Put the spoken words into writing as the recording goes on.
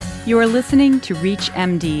You are listening to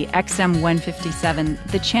ReachMD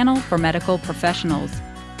XM157, the channel for medical professionals.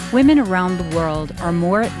 Women around the world are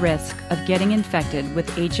more at risk of getting infected with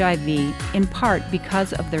HIV, in part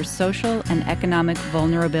because of their social and economic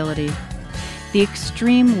vulnerability. The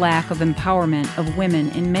extreme lack of empowerment of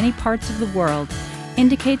women in many parts of the world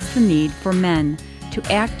indicates the need for men to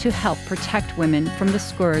act to help protect women from the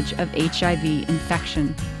scourge of HIV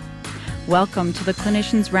infection. Welcome to the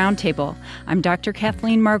Clinicians Roundtable. I'm Dr.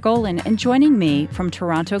 Kathleen Margolin, and joining me from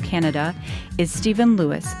Toronto, Canada, is Stephen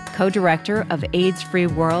Lewis, co-director of AIDS-Free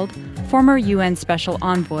World, former UN Special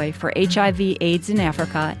Envoy for HIV/AIDS in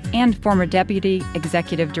Africa, and former Deputy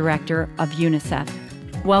Executive Director of UNICEF.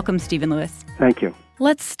 Welcome, Stephen Lewis. Thank you.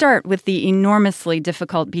 Let's start with the enormously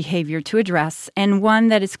difficult behavior to address, and one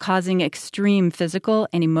that is causing extreme physical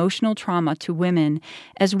and emotional trauma to women,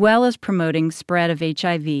 as well as promoting spread of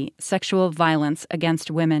HIV, sexual violence against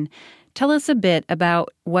women. Tell us a bit about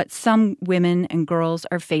what some women and girls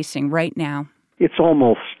are facing right now. It's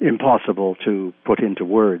almost impossible to put into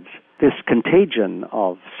words. This contagion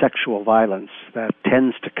of sexual violence that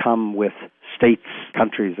tends to come with states,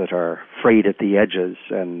 countries that are frayed at the edges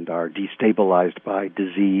and are destabilized by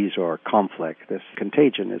disease or conflict. This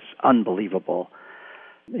contagion is unbelievable.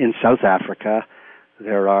 In South Africa,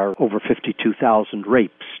 there are over 52,000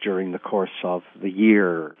 rapes during the course of the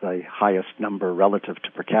year, the highest number relative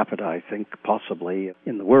to per capita, I think, possibly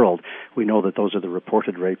in the world. We know that those are the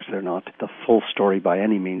reported rapes. They're not the full story by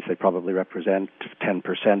any means. They probably represent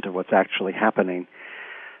 10% of what's actually happening.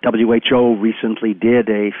 WHO recently did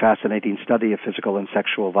a fascinating study of physical and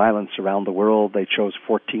sexual violence around the world. They chose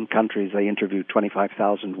 14 countries. They interviewed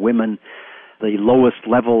 25,000 women. The lowest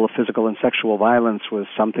level of physical and sexual violence was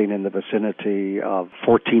something in the vicinity of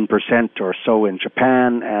 14% or so in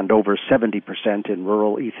Japan and over 70% in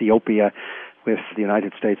rural Ethiopia, with the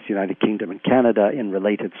United States, the United Kingdom, and Canada in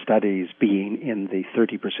related studies being in the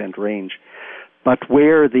 30% range. But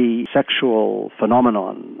where the sexual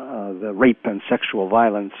phenomenon, the rape and sexual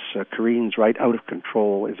violence careens right out of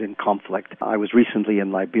control is in conflict. I was recently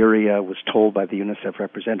in Liberia, was told by the UNICEF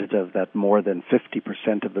representative that more than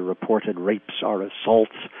 50% of the reported rapes are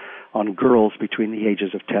assaults on girls between the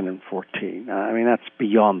ages of 10 and 14. I mean, that's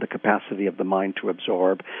beyond the capacity of the mind to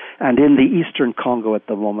absorb. And in the Eastern Congo at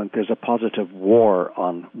the moment, there's a positive war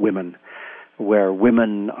on women, where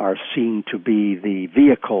women are seen to be the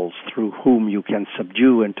vehicles through whom you can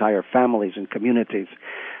subdue entire families and communities.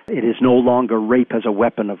 It is no longer rape as a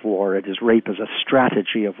weapon of war. It is rape as a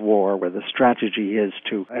strategy of war, where the strategy is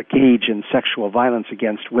to engage in sexual violence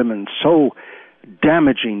against women so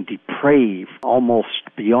damaging, depraved,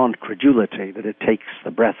 almost beyond credulity that it takes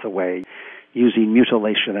the breath away, using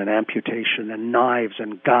mutilation and amputation and knives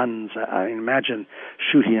and guns. I mean, imagine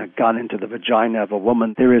shooting a gun into the vagina of a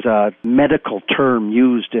woman. There is a medical term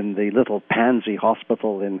used in the little Pansy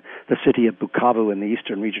hospital in the city of Bukavu in the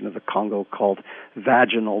eastern region of the Congo called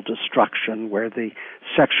vaginal destruction, where the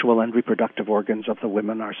sexual and reproductive organs of the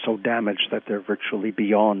women are so damaged that they're virtually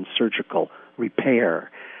beyond surgical repair.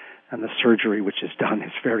 And the surgery which is done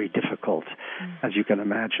is very difficult, as you can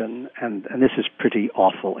imagine. And this is pretty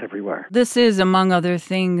awful everywhere. This is, among other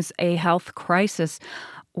things, a health crisis.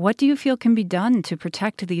 What do you feel can be done to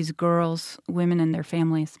protect these girls, women, and their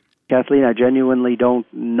families? Kathleen, I genuinely don't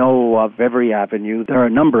know of every avenue. There are a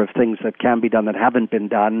number of things that can be done that haven't been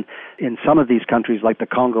done. In some of these countries, like the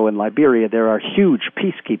Congo and Liberia, there are huge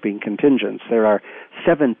peacekeeping contingents. There are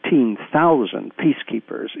 17,000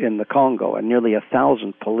 peacekeepers in the Congo and nearly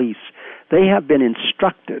 1,000 police. They have been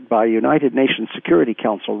instructed by United Nations Security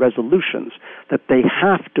Council resolutions that they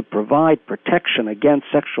have to provide protection against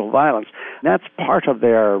sexual violence. That's part of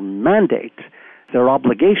their mandate, their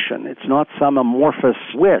obligation. It's not some amorphous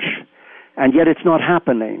wish. And yet it's not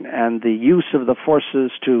happening. And the use of the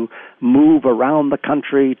forces to move around the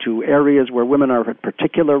country to areas where women are at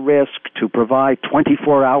particular risk, to provide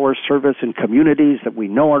 24-hour service in communities that we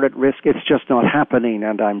know are at risk, it's just not happening.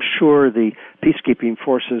 And I'm sure the peacekeeping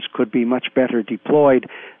forces could be much better deployed.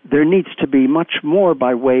 There needs to be much more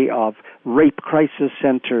by way of rape crisis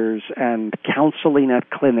centers and counseling at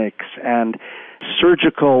clinics and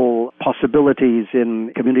surgical possibilities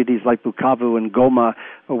in communities like Bukavu and Goma,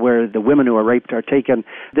 where the women who are raped are taken.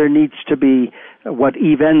 There needs to be what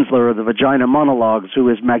Eve Ensler of the Vagina Monologues, who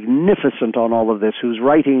is magnificent on all of this, whose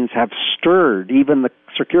writings have stirred even the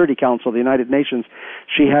Security Council of the United Nations.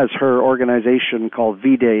 She has her organization called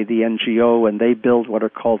VIDE, the NGO, and they build what are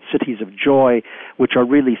called cities of joy, which are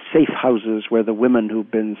really safe houses where the women who've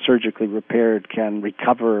been surgically repaired can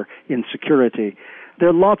recover in security. There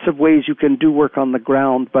are lots of ways you can do work on the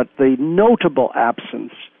ground, but the notable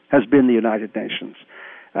absence has been the United Nations.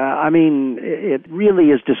 It really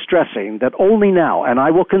is distressing that only now, and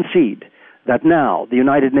I will concede that now the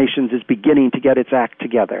United Nations is beginning to get its act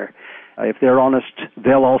together. If they're honest,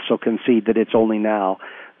 they'll also concede that it's only now.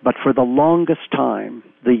 But for the longest time,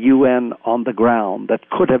 the UN on the ground that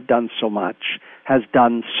could have done so much has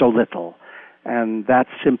done so little. And that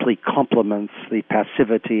simply complements the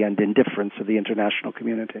passivity and indifference of the international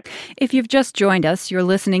community. If you've just joined us, you're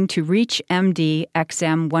listening to ReachMD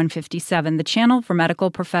XM 157, the channel for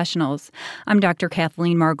medical professionals. I'm Dr.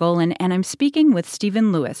 Kathleen Margolin, and I'm speaking with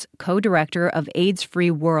Stephen Lewis, co-director of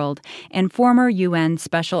AIDS-Free World and former UN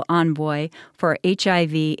Special Envoy for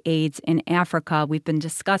HIV/AIDS in Africa. We've been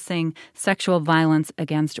discussing sexual violence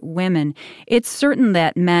against women. It's certain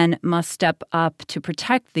that men must step up to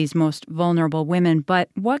protect these most vulnerable women, but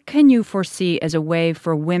what can you foresee as a way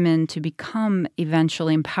for women to become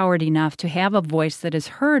eventually empowered enough to have a voice that is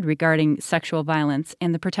heard regarding sexual violence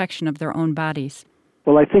and the protection of their own bodies?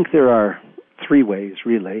 Well, I think there are three ways,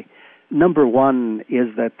 really. Number one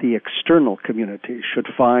is that the external community should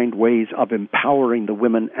find ways of empowering the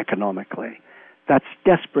women economically. That's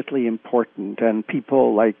desperately important, and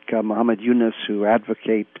people like Muhammad Yunus, who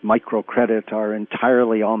advocate microcredit, are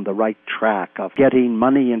entirely on the right track of getting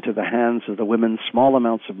money into the hands of the women, small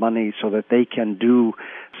amounts of money, so that they can do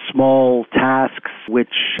small tasks,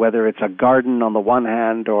 which, whether it's a garden on the one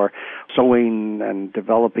hand or sewing and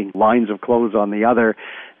developing lines of clothes on the other,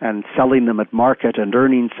 and selling them at market and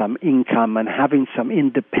earning some income and having some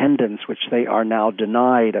independence, which they are now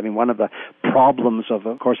denied. One of the problems of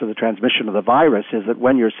course, of the transmission of the virus is that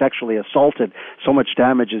when you're sexually assaulted, so much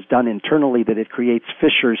damage is done internally that it creates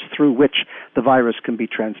fissures through which the virus can be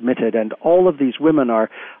transmitted. And all of these women are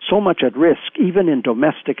so much at risk, even in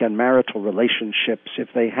domestic and marital relationships. If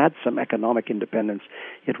they had some economic independence,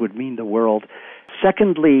 it would mean the world.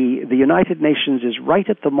 Secondly, the United Nations is right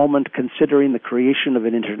at the moment considering the creation of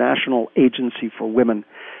an international agency for women.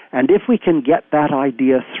 And if we can get that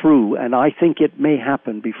idea through, and I think it may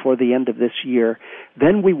happen before the end of this year,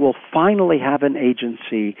 then we will finally have an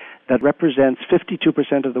agency that represents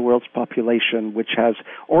 52% of the world's population, which has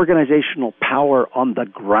organizational power on the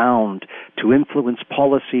ground to influence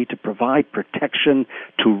policy, to provide protection,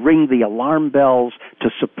 to ring the alarm bells, to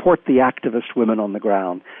support the activist women on the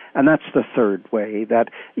ground. And that's the third way, that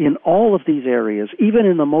in all of these areas, even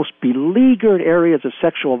in the most beleaguered areas of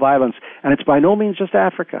sexual violence, and it's by no means just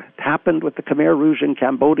Africa. It happened with the Khmer Rouge in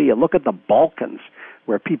Cambodia. Look at the Balkans,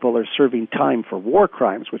 where people are serving time for war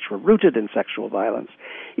crimes which were rooted in sexual violence.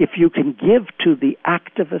 If you can give to the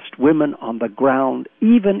activist women on the ground,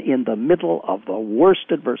 even in the middle of the worst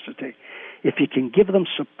adversity, if you can give them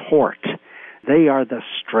support, they are the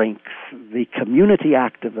strength, the community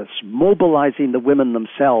activists mobilizing the women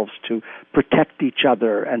themselves to protect each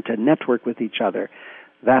other and to network with each other.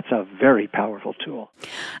 That's a very powerful tool.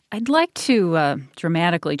 I'd like to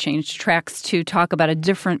dramatically change tracks to talk about a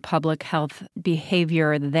different public health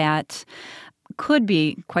behavior that could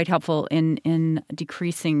be quite helpful in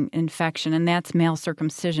decreasing infection, and that's male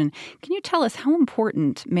circumcision. Can you tell us how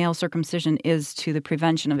important male circumcision is to the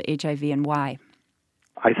prevention of HIV and why?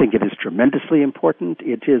 I think it is tremendously important.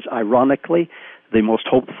 It is, ironically, the most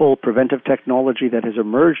hopeful preventive technology that has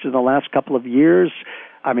emerged in the last couple of years.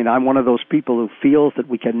 I'm one of those people who feels that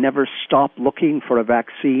we can never stop looking for a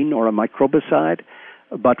vaccine or a microbicide,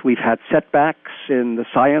 but we've had setbacks in the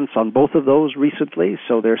science on both of those recently,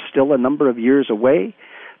 so they're still a number of years away.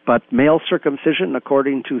 But male circumcision,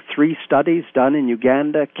 according to 3 studies done in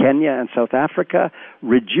Uganda, Kenya, and South Africa,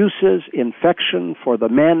 reduces infection for the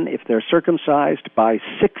men, if they're circumcised, by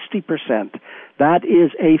 60%. That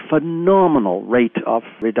is a phenomenal rate of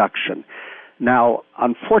reduction. Now,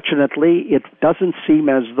 unfortunately, it doesn't seem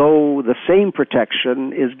as though the same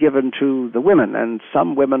protection is given to the women, and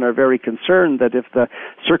some women are very concerned that if the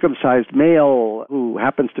circumcised male who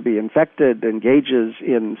happens to be infected engages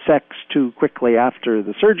in sex too quickly after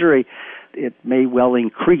the surgery, it may well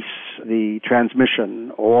increase the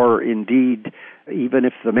transmission, or indeed, even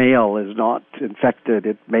if the male is not infected,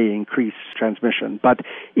 it may increase transmission. But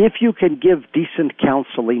if you can give decent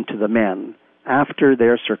counseling to the men after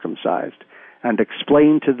they're circumcised, and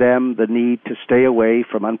explain to them the need to stay away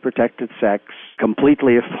from unprotected sex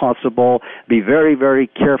completely if possible, be very, very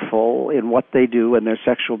careful in what they do and their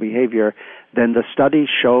sexual behavior, then the studies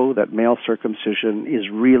show that male circumcision is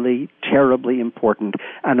really terribly important.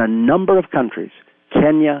 And a number of countries,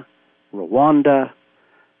 Kenya, Rwanda,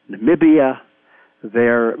 Namibia,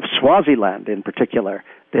 Swaziland in particular,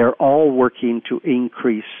 they're all working to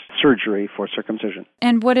increase surgery for circumcision.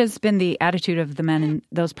 And what has been the attitude of the men in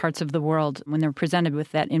those parts of the world when they're presented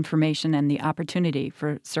with that information and the opportunity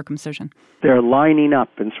for circumcision? They're lining up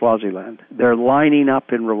in Swaziland. They're lining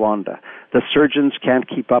up in Rwanda. The surgeons can't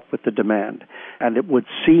keep up with the demand. And it would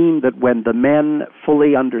seem that when the men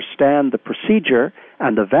fully understand the procedure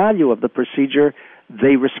and the value of the procedure,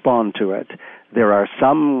 they respond to it. There are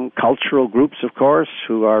some cultural groups, of course,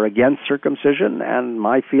 who are against circumcision, and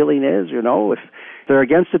my feeling is, if they're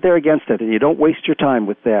against it, they're against it, and you don't waste your time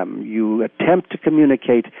with them. You attempt to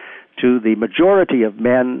communicate to the majority of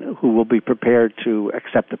men who will be prepared to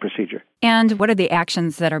accept the procedure. And what are the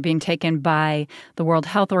actions that are being taken by the World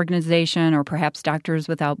Health Organization or perhaps Doctors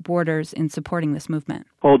Without Borders in supporting this movement?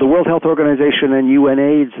 Oh, the World Health Organization and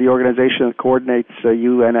UNAIDS, the organization that coordinates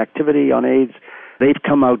UN activity on AIDS, they've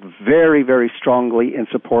come out very, very strongly in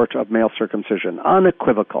support of male circumcision,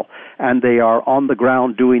 unequivocal, and they are on the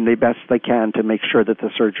ground doing the best they can to make sure that the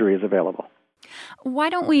surgery is available.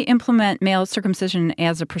 Why don't we implement male circumcision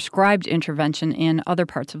as a prescribed intervention in other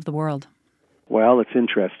parts of the world? Well, it's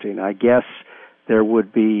interesting. I guess there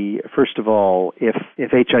would be, first of all, if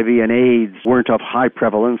HIV and AIDS weren't of high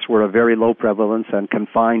prevalence, were of very low prevalence and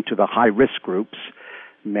confined to the high-risk groups,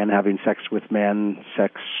 men having sex with men,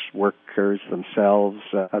 sex workers themselves,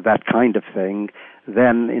 that kind of thing,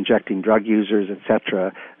 then injecting drug users,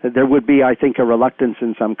 etc., there would be, I think, a reluctance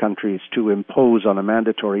in some countries to impose on a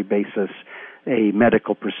mandatory basis a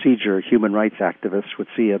medical procedure. Human rights activists would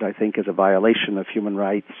see it, I think, as a violation of human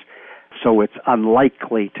rights. So it's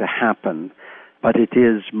unlikely to happen. But it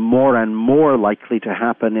is more and more likely to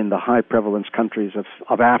happen in the high-prevalence countries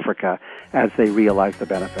of Africa as they realize the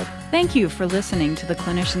benefit. Thank you for listening to the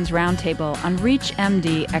Clinicians Roundtable on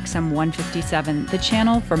ReachMD XM157, the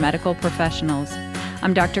channel for medical professionals.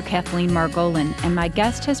 I'm Dr. Kathleen Margolin, and my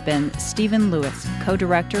guest has been Stephen Lewis,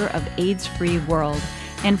 co-director of AIDS-Free World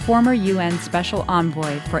and former UN Special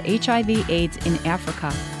Envoy for HIV/AIDS in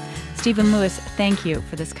Africa. Stephen Lewis, thank you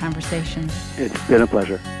for this conversation. It's been a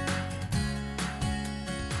pleasure.